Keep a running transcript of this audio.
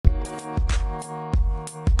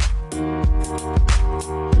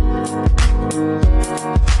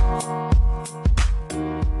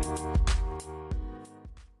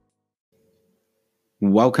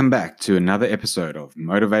Welcome back to another episode of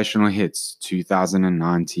Motivational Hits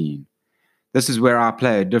 2019. This is where I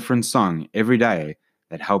play a different song every day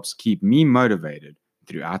that helps keep me motivated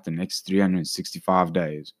throughout the next 365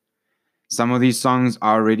 days. Some of these songs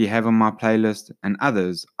I already have on my playlist, and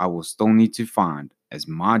others I will still need to find as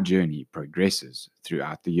my journey progresses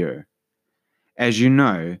throughout the year. As you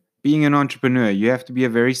know, being an entrepreneur, you have to be a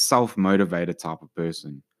very self-motivated type of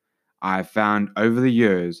person. I have found over the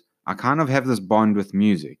years, I kind of have this bond with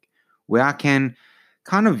music where I can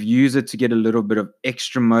kind of use it to get a little bit of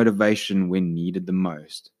extra motivation when needed the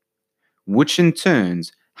most, which in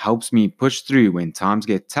turns helps me push through when times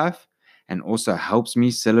get tough and also helps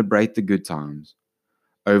me celebrate the good times.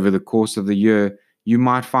 Over the course of the year, you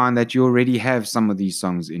might find that you already have some of these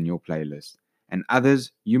songs in your playlist, and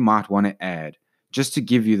others you might want to add just to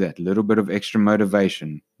give you that little bit of extra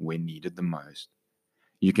motivation when needed the most.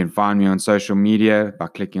 You can find me on social media by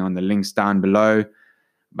clicking on the links down below,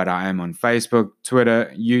 but I am on Facebook,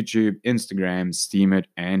 Twitter, YouTube, Instagram, Steemit,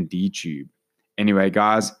 and DTube. Anyway,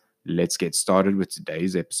 guys, let's get started with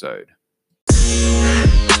today's episode.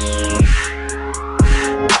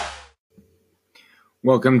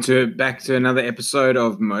 Welcome back to another episode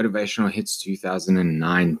of Motivational Hits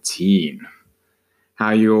 2019. How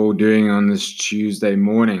are you all doing on this Tuesday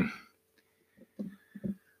morning?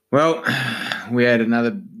 Well, we had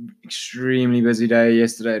another extremely busy day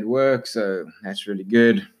yesterday at work, so that's really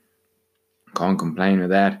good. Can't complain with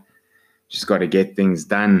that. Just got to get things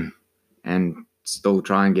done and still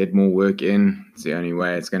try and get more work in. It's the only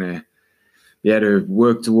way it's going to be able to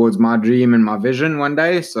work towards my dream and my vision one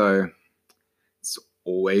day, so it's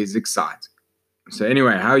always exciting. So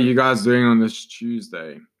anyway, how are you guys doing on this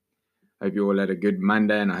Tuesday? Hope you all had a good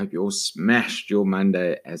Monday, and I hope you all smashed your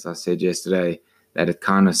Monday, as I said yesterday, that it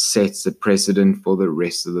kind of sets the precedent for the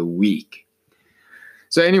rest of the week.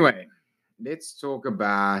 So anyway, let's talk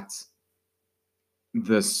about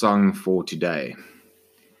the song for today.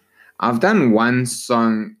 I've done one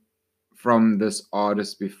song from this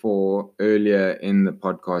artist before earlier in the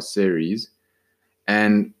podcast series,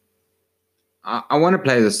 and I want to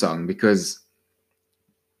play the song because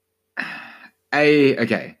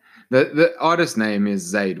the artist's name is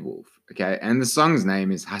Zaid Wolf, okay, and the song's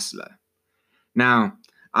name is Hustler. Now,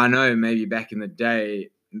 I know maybe back in the day,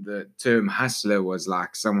 the term hustler was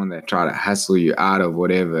like someone that tried to hustle you out of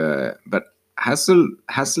whatever. But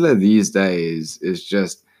hustler these days is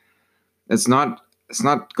just, it's not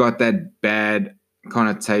got that bad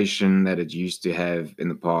connotation that it used to have in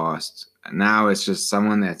the past. Now it's just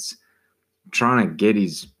someone that's trying to get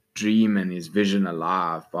his dream and his vision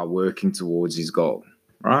alive by working towards his goal,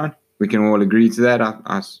 right? We can all agree to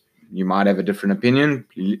that. You might have a different opinion.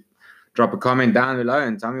 Drop a comment down below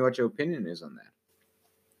and tell me what your opinion is on that.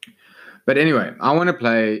 But anyway, I want to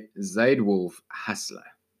play Zaid Wolf Hustler.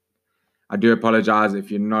 I do apologize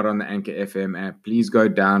if you're not on the Anchor FM app. Please go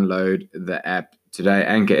download the app today,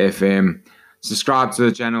 Anchor FM. Subscribe to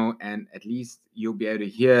the channel, and at least you'll be able to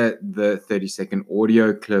hear the 30-second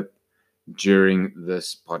audio clip during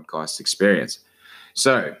this podcast experience.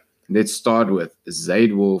 So let's start with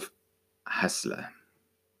Zaid Wolf Hustler.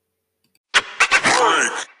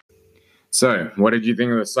 So, what did you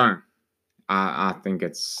think of the song? I think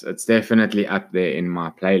it's definitely up there in my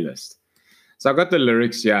playlist. So I've got the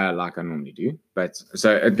lyrics here like I normally do. But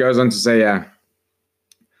so it goes on to say,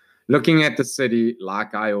 looking at the city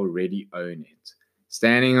like I already own it.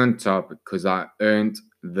 Standing on top because I earned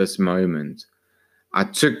this moment. I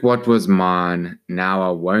took what was mine. Now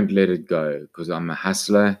I won't let it go because I'm a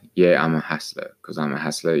hustler. Yeah, I'm a hustler. Because I'm a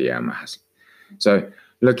hustler. Yeah, I'm a hustler. So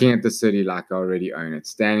looking at the city like I already own it,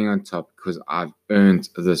 standing on top because I've earned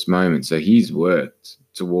this moment. So he's worked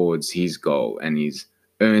towards his goal and he's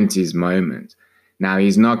earned his moment. Now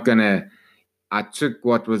he's not going to, I took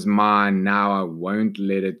what was mine, now I won't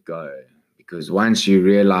let it go. Because once you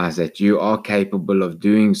realize that you are capable of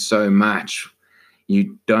doing so much,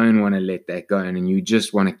 you don't want to let that go and you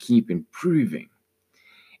just want to keep improving.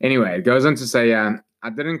 Anyway, it goes on to say, I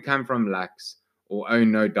didn't come from Lux or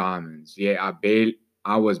own no diamonds. Yeah,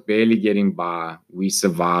 I was barely getting by. We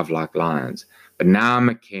survived like lions. But now I'm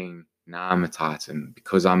a king. Now I'm a titan.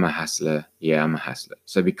 Because I'm a hustler. Yeah, I'm a hustler.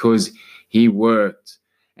 So because he worked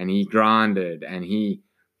and he grinded and he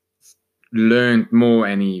learned more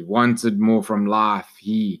and he wanted more from life,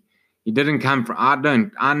 he didn't come from,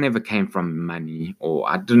 I never came from money, or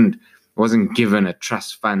wasn't given a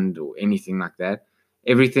trust fund or anything like that.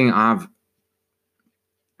 Everything I've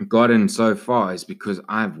gotten so far is because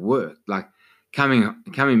I've worked. Like,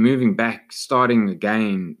 moving back, starting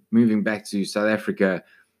again, moving back to South Africa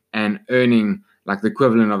and earning like the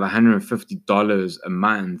equivalent of $150 a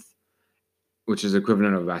month which is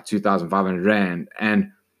equivalent of about 2,500 Rand,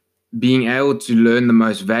 and being able to learn the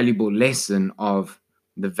most valuable lesson of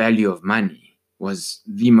the value of money was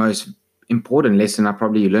the most important lesson I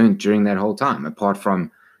probably learned during that whole time, apart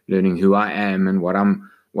from learning who I am and what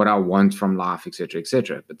I want from life, etc.,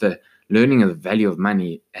 etc. But the learning of the value of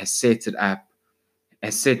money has set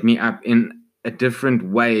me up in a different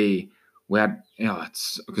way where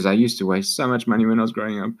it's because I used to waste so much money when I was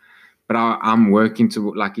growing up. But I'm working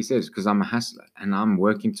to, like he says, because I'm a hustler and I'm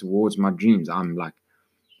working towards my dreams.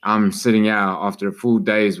 I'm sitting out after a full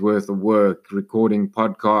day's worth of work, recording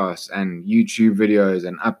podcasts and YouTube videos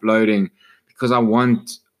and uploading because I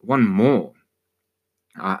want more.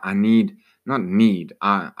 I need, not need,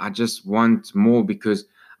 I just want more because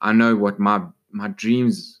I know what my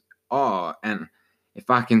dreams are. And if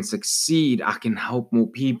I can succeed, I can help more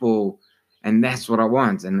people. And that's what I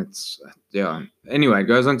want. And it's, yeah. Anyway, it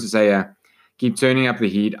goes on to say, keep turning up the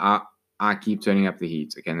heat. I keep turning up the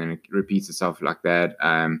heat. Okay, and then it repeats itself like that.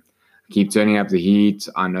 Keep turning up the heat.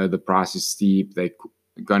 I know the price is steep. They're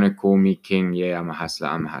going to call me king. Yeah, I'm a hustler.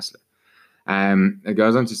 It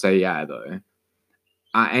goes on to say, yeah, though,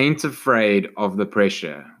 I ain't afraid of the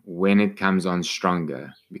pressure when it comes on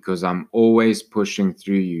stronger because I'm always pushing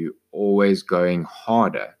through you, always going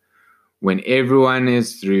harder. When everyone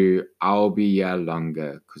is through, I'll be here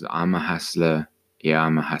longer because I'm a hustler. Yeah,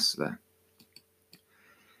 I'm a hustler.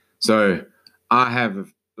 So I've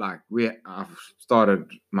started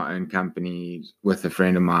my own company with a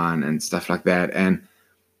friend of mine and stuff like that. And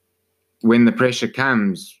when the pressure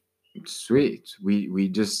comes, sweet, we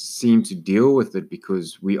just seem to deal with it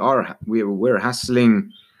because we're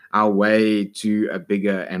hustling our way to a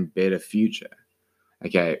bigger and better future.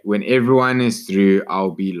 Okay, when everyone is through, I'll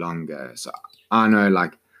be longer. So I know,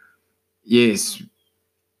 like, yes,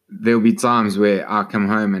 there'll be times where I come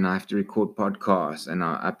home and I have to record podcasts and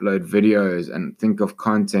I upload videos and think of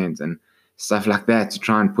content and stuff like that to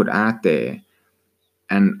try and put out there.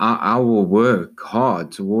 And I will work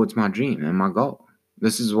hard towards my dream and my goal.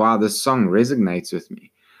 This is why this song resonates with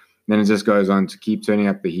me. Then it just goes on to keep turning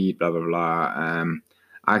up the heat, blah, blah, blah.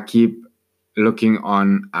 I keep looking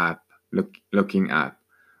up.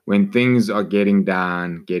 When things are getting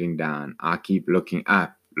down. I keep looking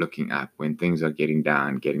up. When things are getting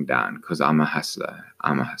down, because I'm a hustler.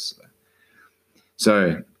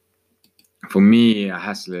 So for me, a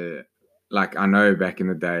hustler, like I know back in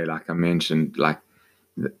the day, like I mentioned, like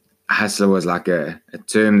hustler was like a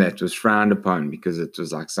term that was frowned upon because it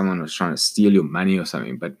was like someone was trying to steal your money or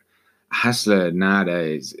something. But a hustler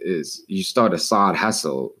nowadays is you start a side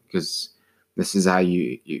hustle because this is how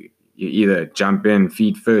you either jump in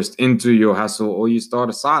feet first into your hustle or you start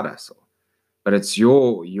a side hustle. But it's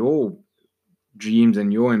your dreams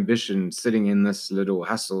and your ambition sitting in this little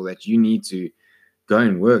hustle that you need to go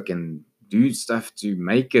and work and do stuff to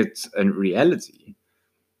make it a reality.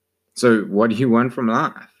 So what do you want from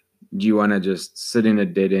life? Do you want to just sit in a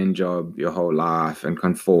dead-end job your whole life and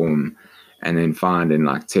conform and then find in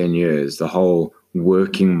like 10 years the whole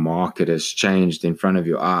working market has changed in front of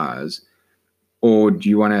your eyes? Or do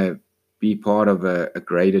you want to be part of a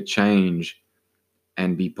greater change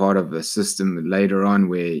and be part of a system later on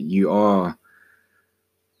where you are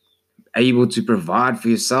able to provide for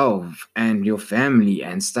yourself and your family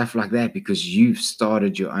and stuff like that because you've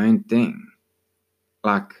started your own thing?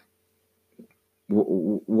 Like,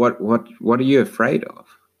 what are you afraid of?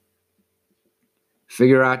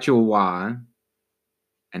 Figure out your why,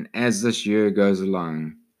 and as this year goes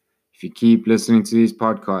along, if you keep listening to these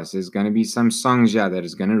podcasts, there's going to be some songs that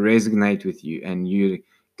is going to resonate with you, and you're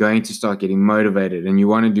going to start getting motivated, and you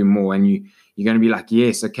want to do more, and you're going to be like,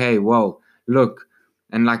 yes, okay, well, look,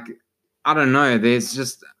 and like, I don't know,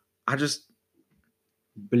 I just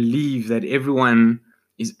believe that everyone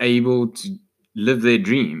is able to live their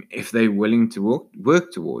dream if they're willing to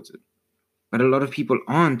work towards it. But a lot of people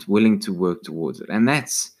aren't willing to work towards it. And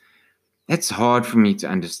that's hard for me to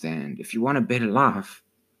understand. If you want a better life,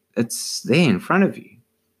 it's there in front of you.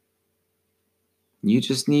 You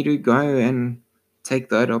just need to go and take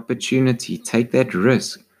that opportunity, take that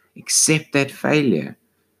risk, accept that failure.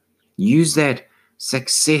 Use that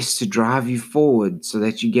success to drive you forward so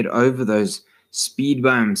that you get over those speed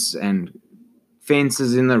bumps and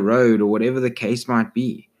fences in the road or whatever the case might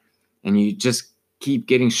be. And you just keep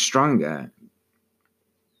getting stronger.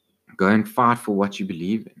 Go and fight for what you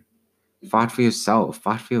believe in. Fight for yourself.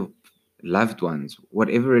 Fight for your loved ones.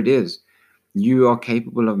 Whatever it is, you are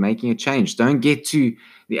capable of making a change. Don't get to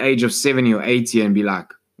the age of 70 or 80 and be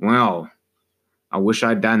like, well, I wish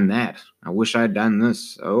I'd done that. I wish I'd done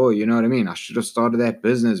this. Oh, you know what I mean? I should have started that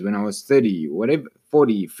business when I was 30, whatever,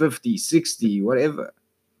 40, 50, 60, whatever.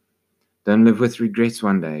 Don't live with regrets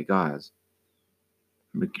one day, guys.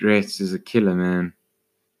 Regrets is a killer, man.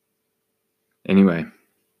 Anyway,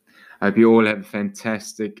 I hope you all have a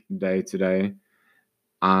fantastic day today.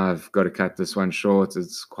 I've got to cut this one short.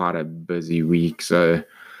 It's quite a busy week. So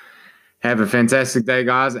have a fantastic day,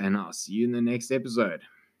 guys, and I'll see you in the next episode.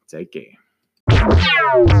 Take care.